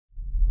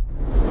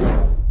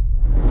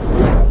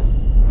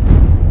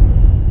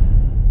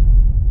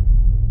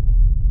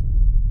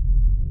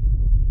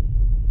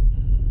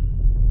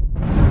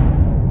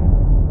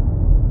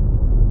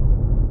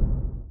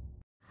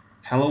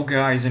Hello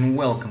guys and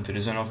welcome to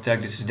the Zone of Tech.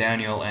 This is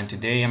Daniel and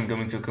today I'm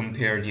going to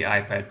compare the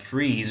iPad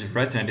 3's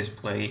Retina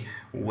display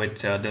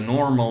with the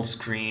normal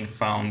screen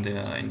found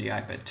in the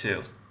iPad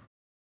 2.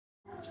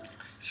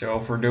 So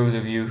for those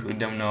of you who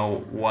don't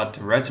know what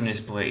the Retina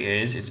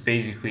display is, it's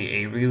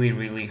basically a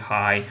really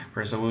high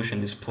resolution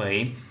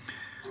display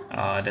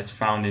that's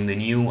found in the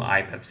new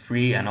iPad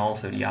 3 and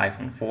also the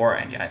iPhone 4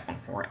 and the iPhone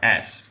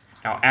 4S.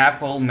 Now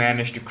Apple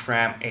managed to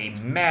cram a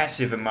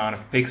massive amount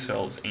of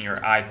pixels in your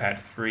iPad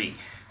 3.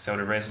 So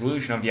the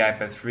resolution of the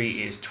iPad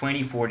 3 is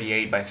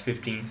 2048 by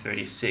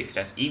 1536.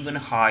 That's even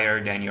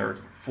higher than your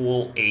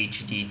full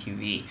HD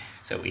TV.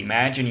 So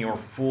imagine your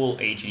full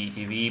HD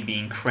TV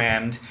being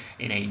crammed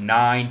in a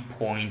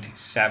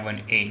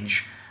 9.7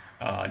 inch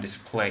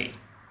display.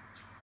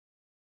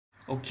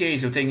 Okay,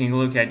 so taking a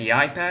look at the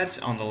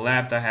iPads, on the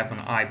left I have an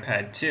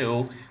iPad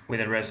 2 with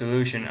a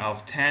resolution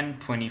of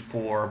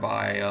 1024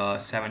 by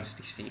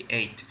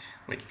 768,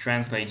 which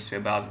translates to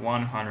about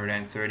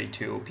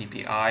 132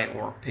 ppi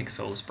or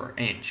pixels per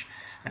inch.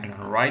 And on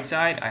the right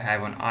side I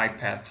have an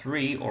iPad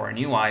 3 or a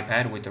new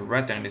iPad with a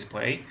Retina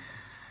display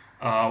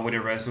with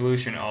a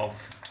resolution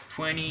of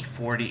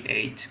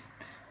 2048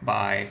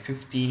 by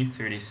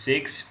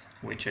 1536,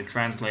 which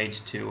translates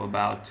to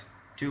about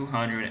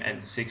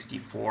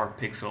 264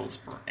 pixels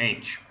per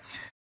inch.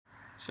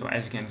 So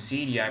as you can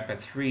see, the iPad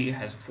 3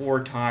 has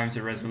 4 times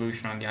the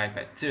resolution on the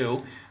iPad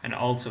 2, and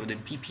also the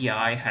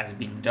PPI has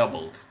been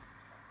doubled.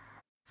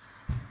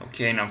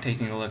 Okay, now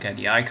taking a look at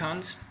the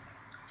icons,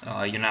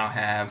 you now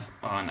have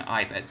an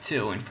iPad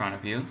 2 in front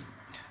of you.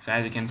 So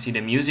as you can see, the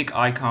music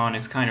icon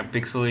is kind of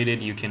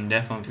pixelated. You can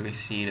definitely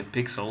see the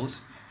pixels.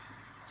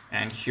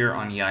 And here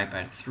on the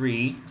iPad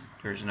 3,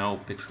 there's no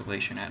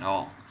pixelation at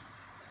all.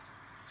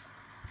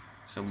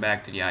 So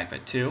back to the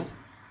iPad 2,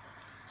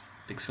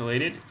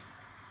 pixelated,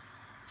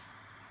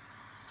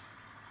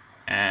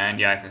 and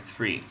the iPad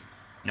 3,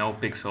 no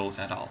pixels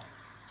at all.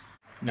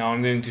 Now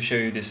I'm going to show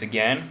you this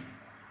again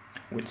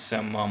with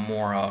some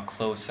more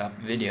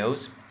close-up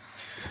videos.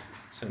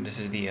 So this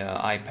is the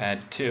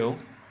iPad 2,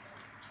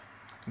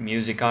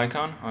 music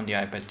icon on the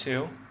iPad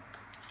 2.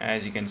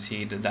 As you can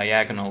see, the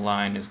diagonal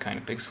line is kind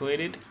of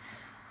pixelated,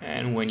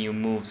 and when you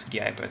move to the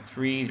iPad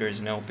 3, there's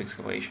no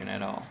pixelation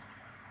at all.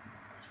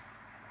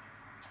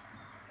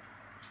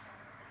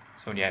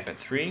 So the iPad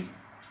 3,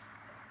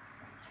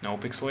 no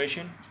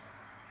pixelation.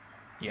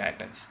 The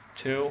iPad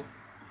 2,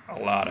 a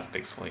lot of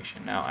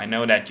pixelation. Now I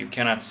know that you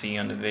cannot see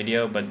on the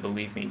video, but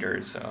believe me,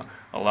 there's a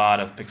lot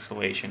of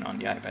pixelation on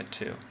the iPad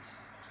 2.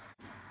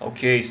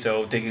 Okay,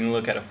 so taking a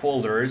look at the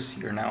folders,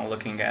 you're now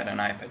looking at an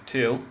iPad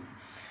 2.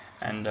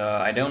 And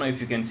I don't know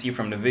if you can see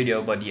from the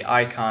video, but the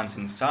icons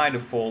inside the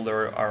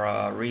folder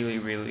are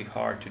really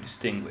hard to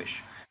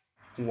distinguish.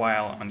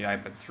 While on the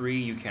iPad 3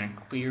 you can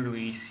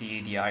clearly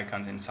see the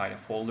icons inside a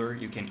folder.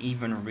 You can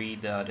even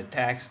read the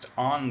text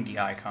on the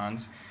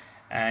icons,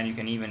 and you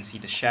can even see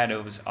the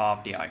shadows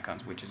of the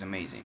icons, which is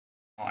amazing.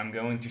 I'm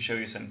going to show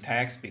you some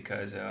text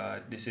because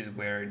this is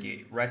where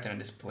the Retina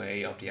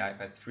display of the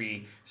iPad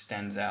 3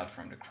 stands out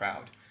from the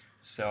crowd.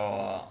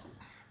 So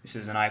this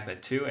is an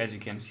iPad 2. As you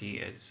can see,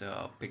 it's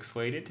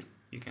pixelated.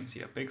 You can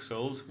see the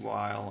pixels,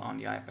 while on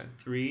the iPad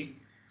 3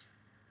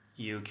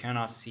 you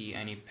cannot see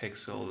any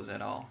pixels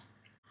at all.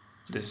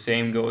 The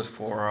same goes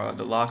for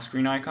the lock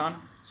screen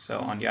icon. So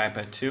on the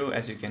iPad 2,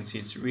 as you can see,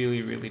 it's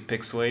really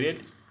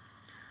pixelated.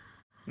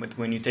 But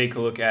when you take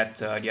a look at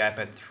the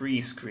iPad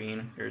 3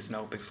 screen, there's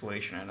no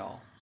pixelation at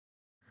all.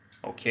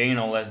 Okay,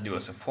 now let's do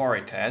a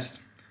Safari test.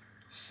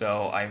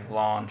 So I've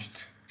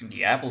launched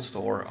the Apple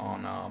Store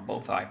on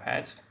both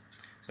iPads.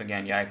 So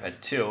again, the iPad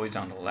 2 is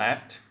on the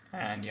left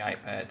and the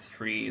iPad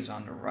 3 is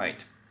on the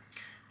right.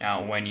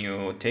 Now when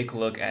you take a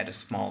look at the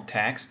small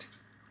text,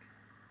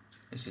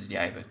 this is the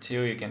iPad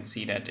 2, you can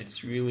see that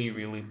it's really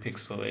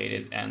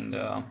pixelated and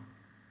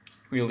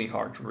really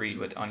hard to read.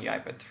 But on the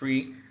iPad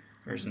 3,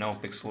 there's no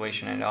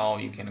pixelation at all.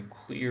 You can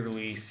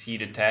clearly see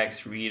the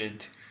text, read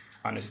it,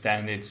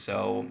 understand it,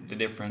 so the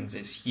difference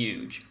is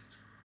huge.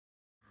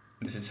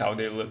 This is how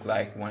they look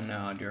like when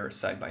they're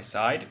side by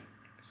side.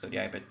 So the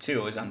iPad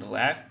 2 is on the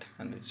left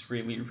and it's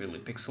really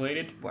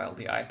pixelated, while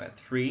the iPad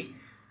 3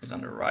 is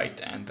on the right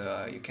and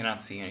you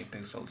cannot see any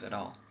pixels at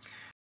all.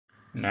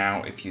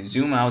 Now if you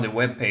zoom out the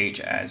web page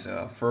as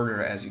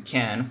further as you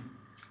can,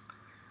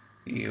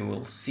 you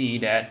will see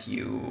that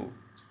you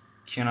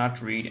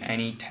cannot read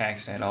any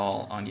text at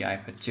all on the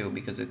iPad 2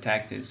 because the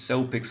text is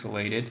so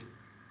pixelated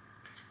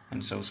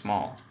and so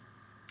small.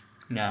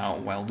 Now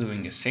while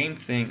doing the same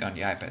thing on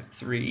the iPad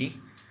 3,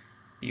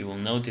 you will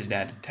notice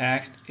that the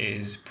text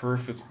is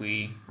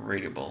perfectly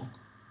readable.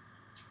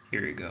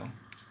 Here you go.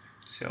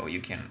 So you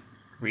can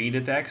read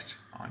the text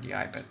on the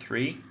iPad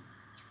 3,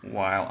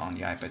 while on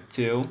the iPad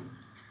 2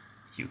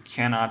 you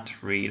cannot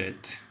read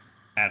it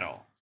at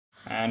all.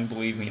 And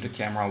believe me, the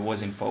camera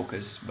was in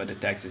focus, but the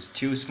text is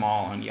too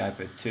small on the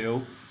iPad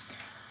 2.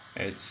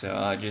 It's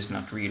just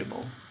not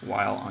readable.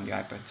 While on the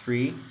iPad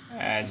 3,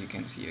 as you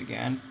can see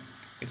again,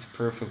 it's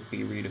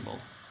perfectly readable.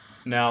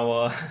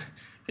 Now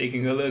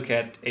taking a look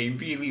at a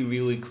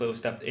really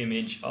close-up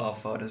image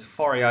of the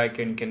Safari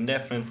icon, you can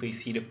definitely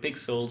see the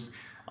pixels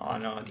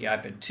on the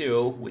iPad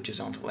 2, which is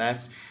on the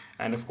left,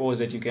 and of course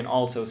that you can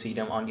also see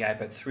them on the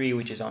iPad 3,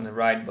 which is on the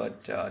right,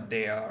 but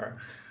they are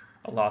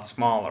a lot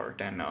smaller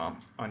than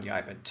on the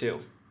iPad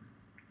 2.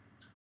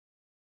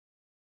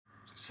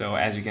 So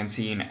as you can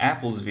see in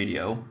Apple's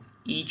video,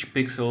 each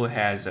pixel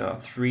has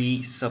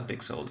 3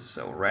 subpixels,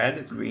 so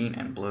red, green,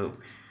 and blue.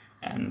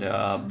 And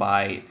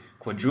by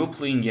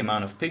quadrupling the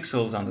amount of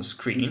pixels on the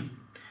screen,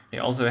 they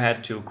also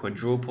had to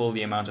quadruple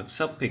the amount of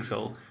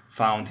subpixel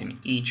found in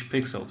each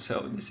pixel.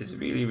 So this is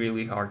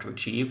really hard to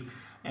achieve.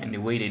 And the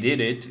way they did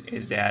it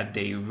is that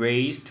they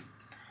raised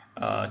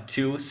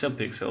 2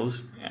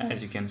 subpixels,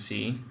 as you can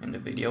see in the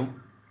video.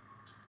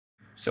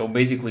 So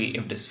basically,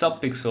 if the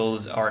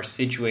subpixels are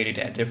situated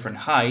at different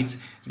heights,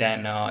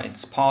 then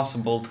it's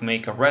possible to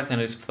make a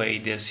Retina display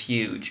this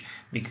huge.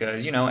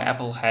 Because, you know,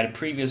 Apple had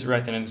previous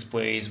Retina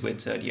displays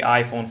with the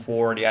iPhone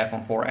 4, the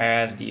iPhone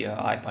 4S, the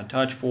iPod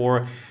Touch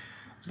 4,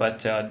 but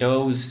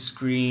those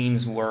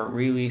screens were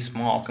really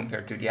small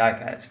compared to the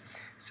iPads.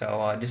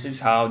 So this is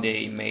how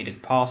they made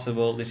it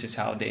possible. This is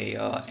how they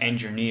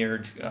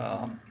engineered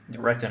the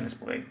Retina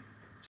display.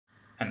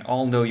 And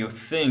although you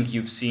think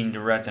you've seen the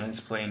Retina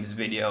display in this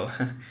video,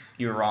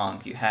 you're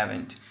wrong, you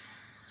haven't.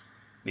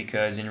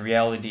 Because in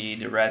reality,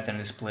 the Retina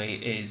display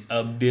is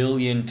a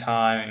billion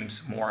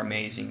times more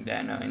amazing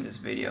than in this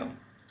video.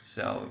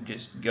 So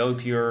just go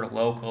to your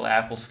local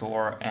Apple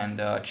store and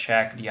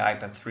check the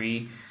iPad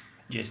 3.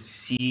 Just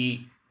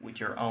see with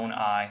your own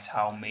eyes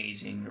how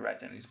amazing the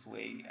Retina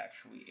display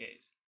actually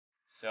is.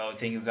 So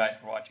thank you guys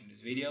for watching this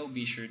video.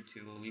 Be sure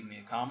to leave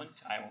me a comment.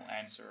 I will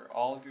answer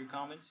all of your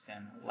comments,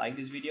 and like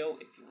this video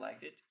if you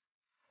liked it.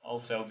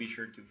 Also be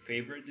sure to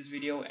favorite this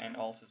video and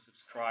also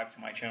subscribe to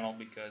my channel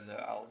because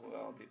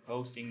I'll be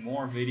posting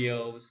more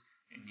videos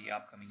in the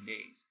upcoming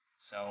days.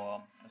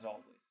 So as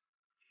always.